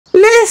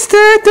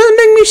mister. Don't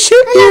make me shoot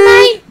you. Hello,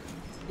 mate.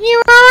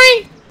 You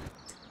alright?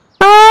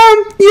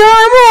 Yeah,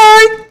 I'm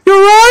alright. You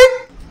alright?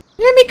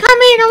 Let me come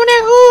in. I wanna.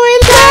 Oh,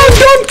 No,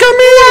 hello. don't come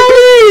in,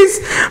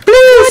 please.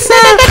 Please,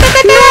 sir.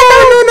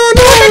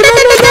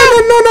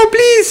 No,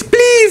 please.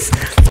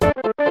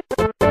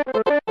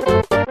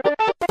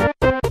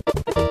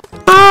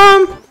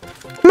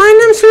 My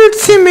name's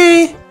Timmy.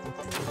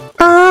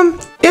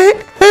 Yeah,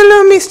 hello,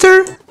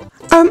 mister.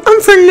 I'm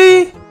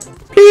friendly.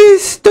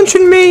 Please, don't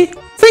shoot me.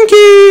 Thank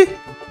you.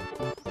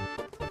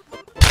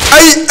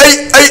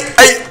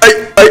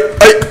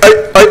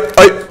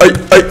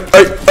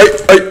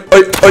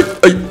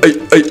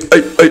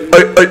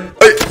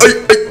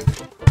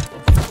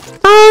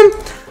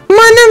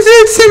 My name's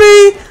Timmy.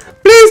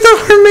 Please don't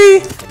hurt me.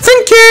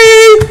 Thank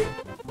you.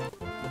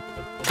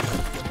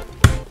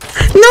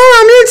 No,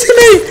 I'm little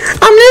Timmy.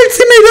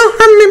 Don't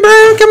hurt me, bro.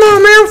 Come on,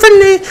 man. I'm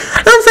friendly.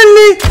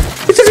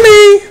 It's just me.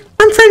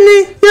 I'm friendly.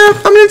 Yeah,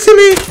 I'm little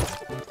Timmy.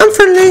 I'm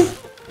friendly.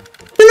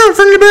 You know I'm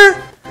friendly, bro.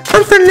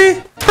 I'm friendly.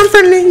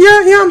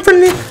 Yeah, I'm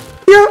friendly.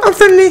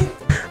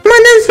 My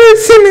name's little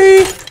Timmy.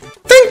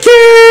 Thank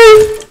you.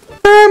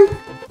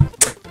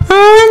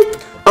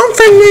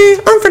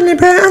 I'm friendly,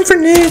 bro.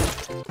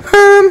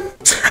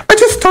 I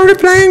just started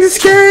playing this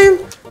game,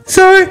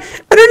 so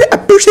I really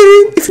appreciate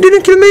it if you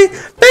didn't kill me.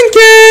 Thank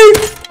you.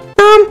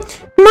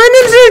 My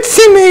name's Red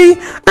Timmy,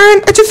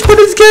 and I just bought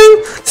this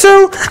game,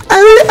 so I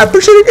really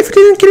appreciate it if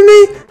you didn't kill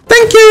me.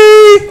 Thank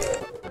you.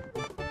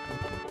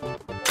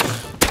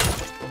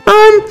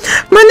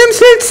 My name's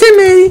Red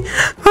Timmy.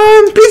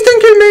 Please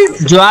don't kill me.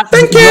 You are a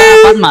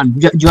fun man.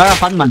 You are a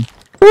fun man.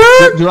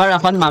 What? You are a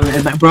fun man,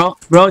 bro.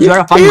 You are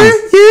a fun man.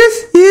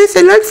 Yes,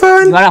 I like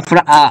fun. You are a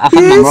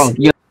fun man, bro.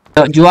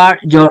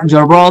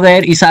 Your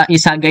brother is a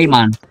gay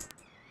man.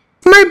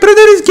 My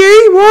brother is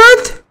gay?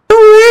 What? No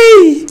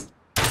way.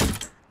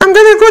 I'm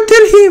gonna go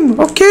tell him,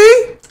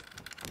 okay?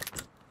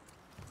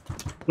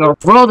 Your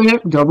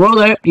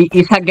brother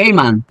is a gay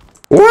man.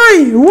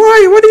 Why?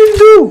 What did he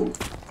do?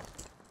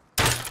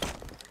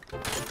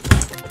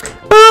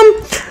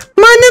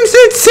 My name's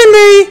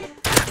Timmy.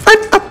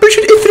 I'd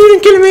appreciate it if you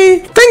didn't kill me.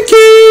 Thank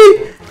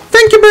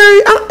you,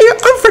 Barry.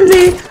 I'm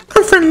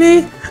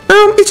friendly.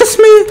 It's just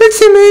me, let's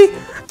see me,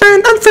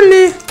 and I'm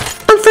friendly.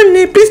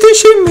 Please don't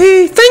shoot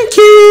me. Thank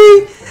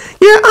you.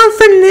 Yeah, I'm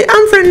friendly.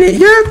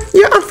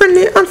 Yeah, I'm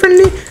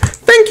friendly.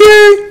 Thank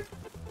you.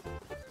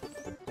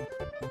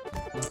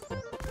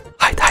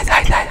 Hide.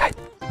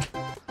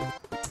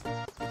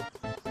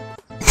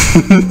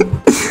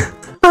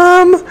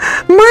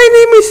 My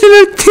name is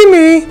Little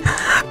Timmy.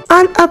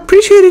 I'd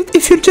appreciate it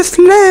if you just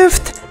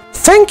left.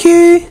 Thank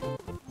you.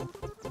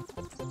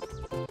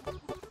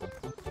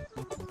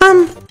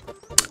 I'm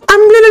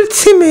Little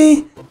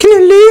Timmy. Can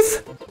you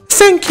leave?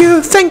 Thank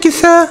you,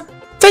 sir.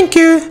 Thank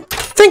you.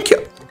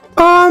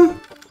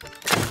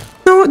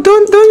 No,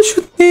 don't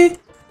shoot me.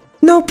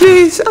 No,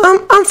 please.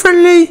 I'm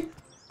friendly.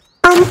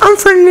 I'm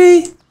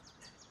friendly.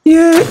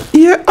 Yeah.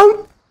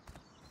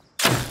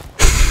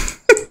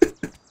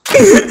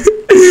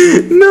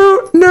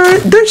 No,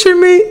 don't shoot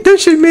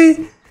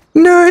me.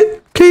 No,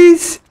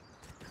 please.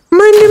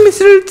 My name is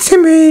Little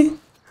Timmy.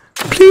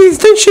 Please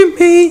don't shoot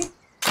me.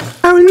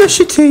 I will not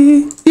shoot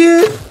you.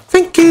 Yeah,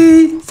 thank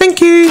you.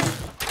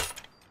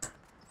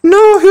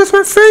 No, he was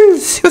my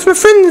friends.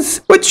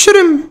 Why'd you shoot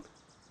him?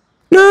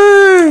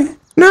 No,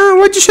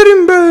 why'd you shoot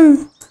him,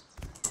 bro?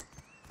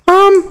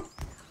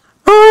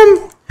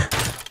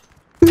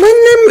 My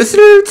name is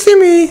Little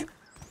Timmy.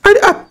 I'd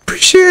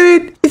appreciate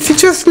it if you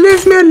just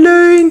leave me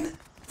alone.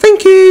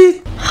 Thank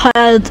you.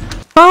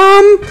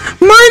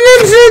 My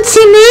name's Red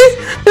Timmy.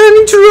 I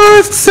need to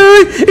rest, so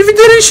if you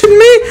didn't shoot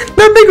me,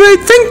 that'd be great.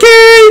 Thank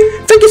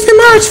you so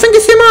much, sir.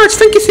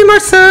 Thank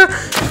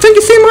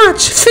you so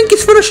much. Thank you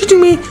for not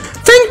shooting me.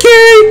 Thank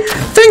you.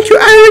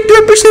 I really do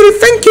appreciate it.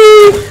 Thank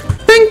you.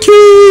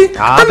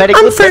 Very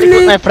good,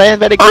 my friend.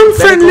 Very good. I'm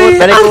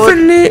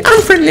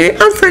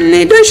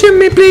friendly. Don't shoot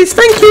me, please.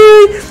 Thank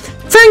you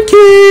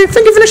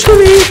for not shooting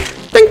me.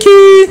 Thank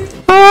you.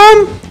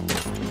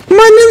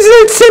 My name's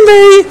Red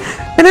Timmy,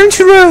 and I'm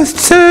to roast,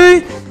 so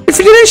if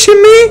you didn't shoot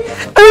me,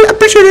 I would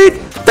appreciate it.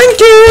 Thank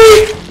you.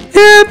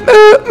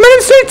 My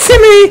name's Red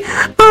Timmy,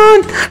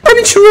 and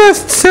I'm to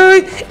roast, so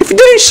if you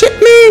didn't shoot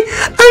me,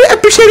 I would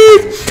appreciate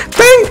it.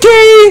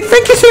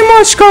 Thank you so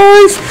much,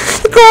 guys.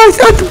 You guys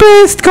are the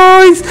best,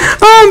 guys.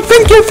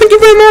 Thank you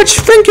very much.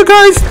 Thank you,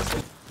 guys.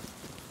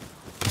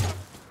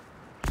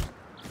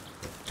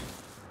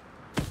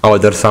 Oh,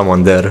 there's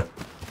someone there.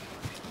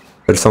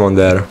 Is anyone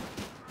there?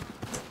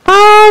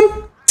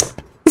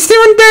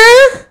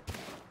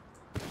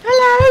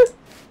 Hello.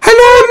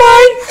 Hello,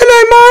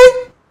 Mai.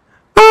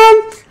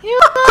 You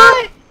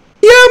alright?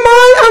 Yeah,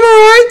 Mai, I'm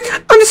alright.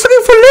 I'm just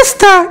looking for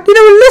Lister. You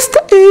know what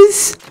Lister is?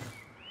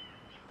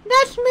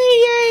 That's me.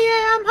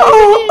 Yeah. I'm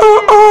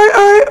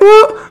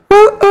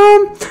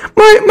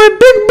my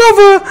big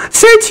brother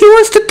said he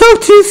wants to talk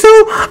to you, so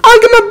I'll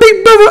get my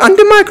big brother on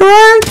the mic,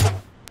 alright?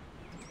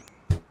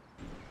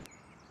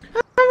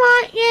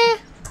 Alright, yeah.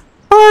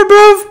 Alright,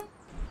 bruv.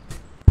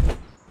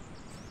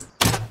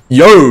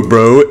 Yo,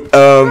 bro.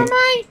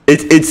 Mate.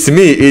 It's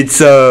me.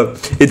 It's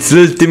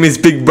little Timmy's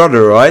big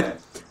brother, right?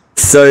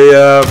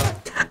 So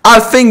I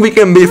think we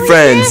can be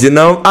friends. yeah? You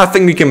know, I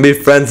think we can be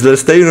friends.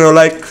 Let's say, you know,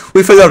 like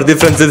we feel our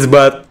differences,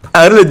 but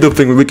I really do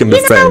think we can be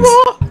You know friends.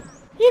 what?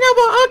 You know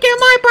what? I'll get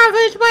my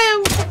brother as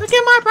well. I'll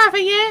get my brother,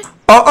 yeah?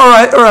 Oh, all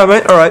right,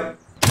 mate. All right.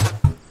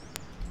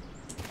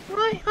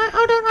 Right,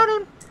 hold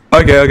on.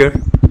 Okay.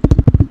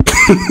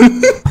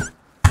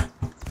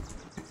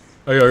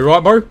 Are you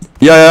alright, bro?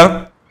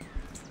 Yeah.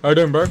 How you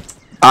doing, bro?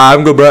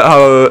 I'm good, bro.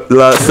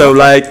 How? So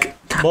like.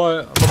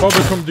 My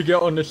brother come to get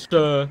on this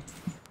mic.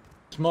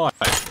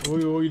 What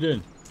are you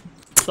doing?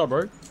 What's up,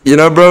 bro? You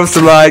know, bro,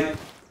 so like,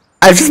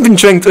 I've just been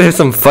trying to have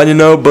some fun, you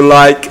know, but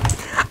like,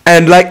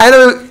 and like, I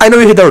know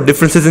we hit our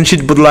differences and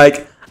shit, but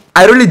like,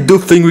 I really do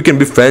think we can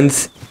be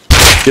friends,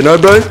 you know,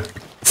 bro?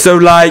 So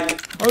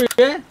like, Oh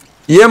yeah?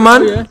 yeah,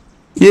 man, Oh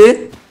yeah?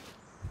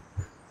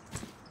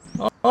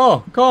 yeah,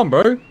 Oh, come on,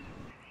 bro.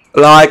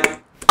 like,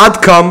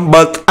 I'd come,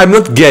 but I'm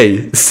not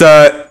gay,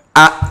 so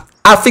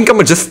I think I'm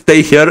gonna just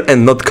stay here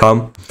and not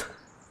come,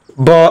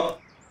 but,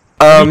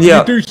 yeah.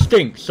 You do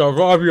stink, so I'd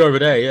rather you over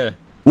there, yeah.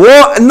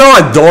 What? No,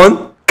 I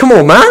don't. Come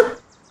on, man.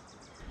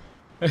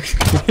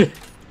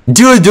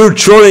 Dude, you're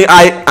trolling.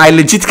 I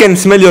legit can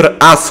smell your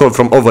asshole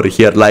from over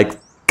here. Like,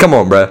 come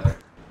on, bruh.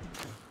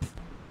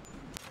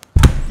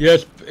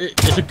 Yes,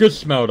 it's a good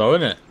smell though,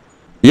 isn't it?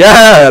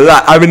 Yeah,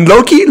 like, I mean,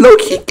 Loki. Yeah,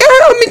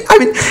 I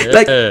mean,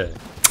 like,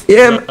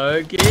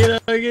 yeah,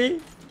 Okay.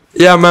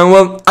 yeah, man.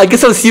 Well, I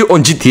guess I'll see you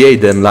on GTA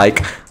then.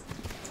 Like,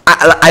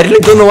 I really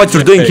don't know what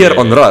you're doing here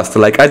on Rust.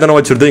 Like, I don't know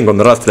what you're doing on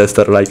Rust,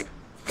 Lester. Like,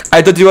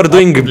 I thought you were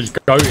doing, I'm just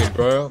goated,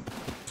 bro.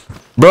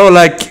 bro.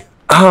 Like,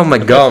 oh my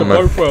god, man.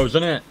 Both worlds,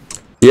 isn't it?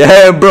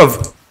 Yeah, bro.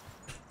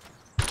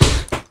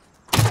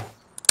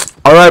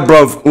 Alright,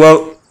 bro.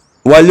 Well,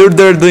 while you're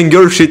there doing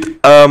your shit,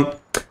 I'll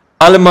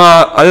let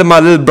my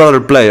little brother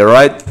play,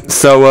 right?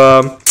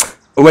 So,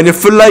 when you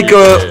feel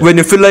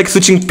like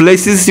switching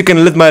places, you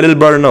can let my little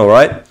brother know,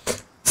 right?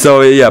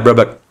 So, yeah, bro,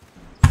 back.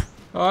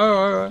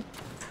 Alright.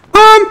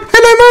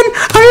 Hello, man.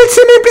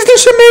 Timmy, please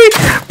don't shoot me.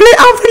 Play,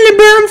 I'm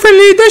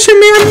friendly. Don't shoot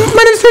me.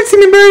 My name's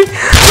Timmy, bro.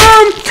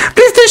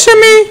 Please don't shoot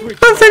me.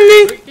 I'm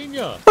friendly.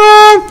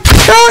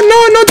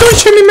 No, don't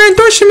shoot me, man.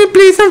 Don't shoot me,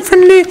 please. I'm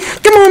friendly.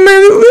 Come on,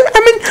 man. I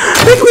mean,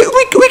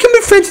 we can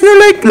be friends, you know,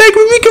 like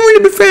we can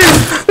really be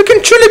friends. We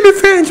can truly be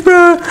friends,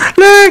 bro.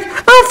 Like,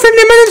 I'm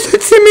friendly. My name's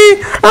Timmy.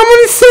 I'm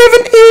only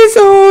 7 years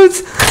old,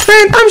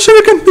 and I'm sure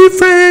we can be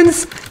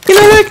friends. You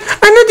know, like,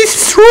 I know this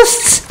is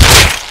Rust,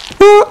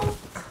 but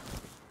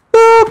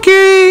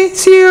okay,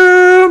 see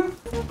you.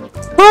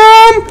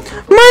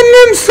 My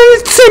name's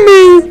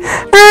Timmy,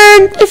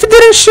 and if you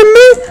didn't shoot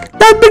me,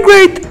 that'd be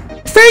great.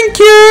 Thank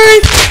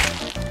you.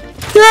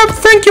 Yep,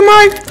 thank you,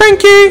 Mike.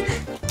 Thank you.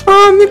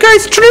 You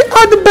guys truly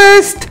are the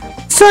best.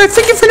 So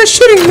thank you for not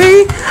shooting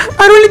me.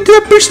 I really do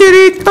appreciate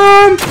it.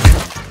 I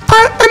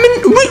mean,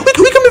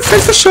 we can be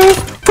friends for sure.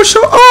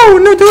 Oh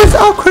no, that was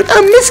awkward.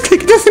 I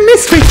misclicked. Just a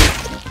misclick.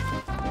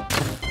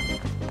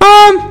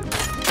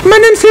 My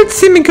name's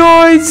Timmy,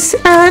 guys,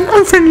 and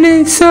I'm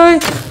friendly, so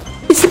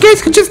if you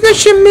guys could just not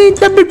shoot me,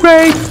 that'd be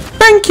great.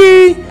 Thank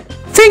you.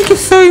 Thank you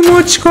so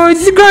much,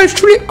 guys. You guys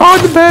truly are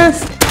the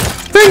best.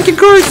 Thank you,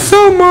 guys,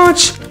 so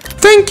much.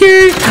 Thank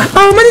you.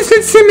 My name's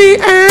Timmy,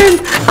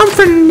 and I'm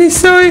friendly,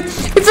 so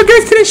if you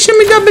guys can shoot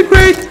me, that'd be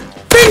great.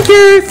 Thank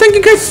you. Thank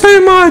you guys so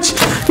much.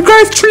 You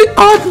guys truly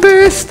are the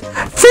best.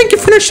 Thank you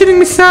for not shooting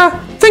me, sir.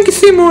 Thank you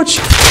so much.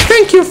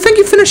 Thank you for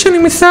not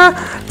shooting me, sir.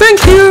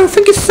 Thank you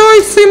so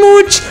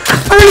much.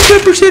 I really do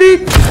appreciate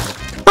it.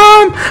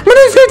 My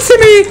name's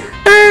Timmy,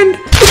 and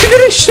if you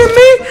didn't shoot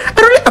me, I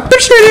really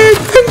appreciate it.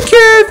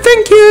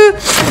 Thank you.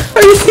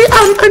 You see,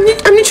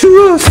 I'm new to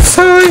Rust,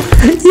 so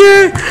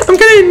yeah, I'm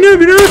kind of noob,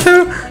 you know. So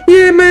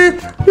yeah, man,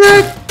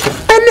 like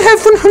I only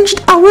have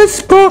 100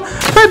 hours, but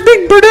my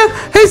big brother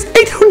has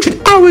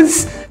 800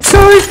 hours. So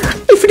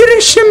if you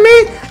didn't shoot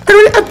me, I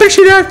really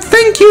appreciate that.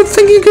 Thank you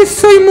guys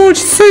so much,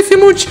 so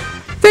much.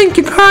 Thank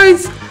you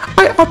guys.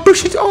 I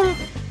appreciate all of